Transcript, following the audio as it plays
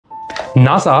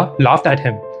NASA laughed at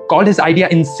him, called his idea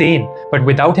insane, but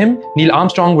without him, Neil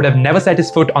Armstrong would have never set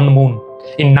his foot on the moon.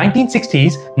 In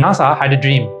 1960s, NASA had a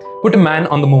dream, put a man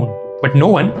on the moon, but no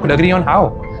one could agree on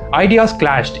how. Ideas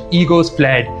clashed, egos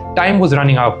flared, time was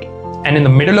running out. And in the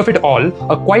middle of it all,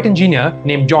 a quiet engineer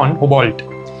named John Houbolt.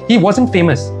 He wasn't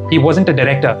famous, he wasn't a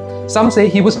director. Some say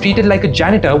he was treated like a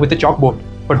janitor with a chalkboard.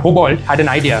 But Houbolt had an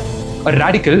idea. A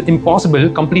radical, impossible,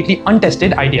 completely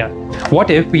untested idea. What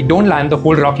if we don't land the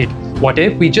whole rocket? What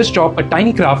if we just drop a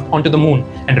tiny craft onto the moon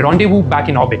and rendezvous back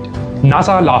in orbit?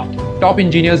 NASA laughed. Top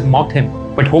engineers mocked him.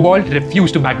 But Houbolt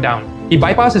refused to back down. He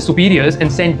bypassed his superiors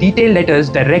and sent detailed letters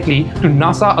directly to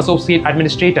NASA Associate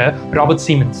Administrator Robert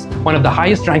Siemens, one of the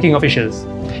highest-ranking officials.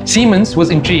 Siemens was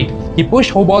intrigued. He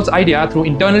pushed Houbolt's idea through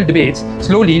internal debates.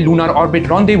 Slowly, lunar orbit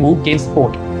rendezvous gained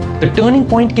support. The turning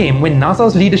point came when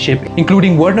NASA's leadership,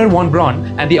 including Wernher von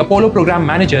Braun and the Apollo program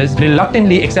managers,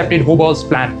 reluctantly accepted Houbolt's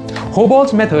plan.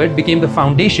 Houbolt's method became the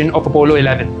foundation of Apollo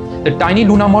 11. The tiny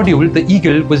lunar module, the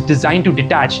Eagle, was designed to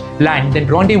detach, land, then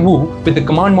rendezvous with the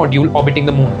command module orbiting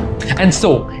the moon. And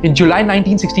so, in July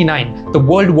 1969, the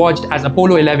world watched as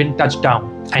Apollo 11 touched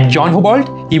down. And John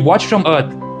Houbolt, he watched from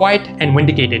Earth, quiet and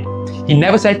vindicated. He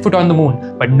never set foot on the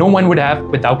moon, but no one would have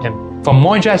without him. For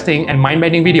more interesting and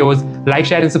mind-bending videos, like,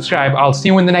 share and subscribe. I'll see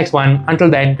you in the next one.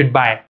 Until then, goodbye.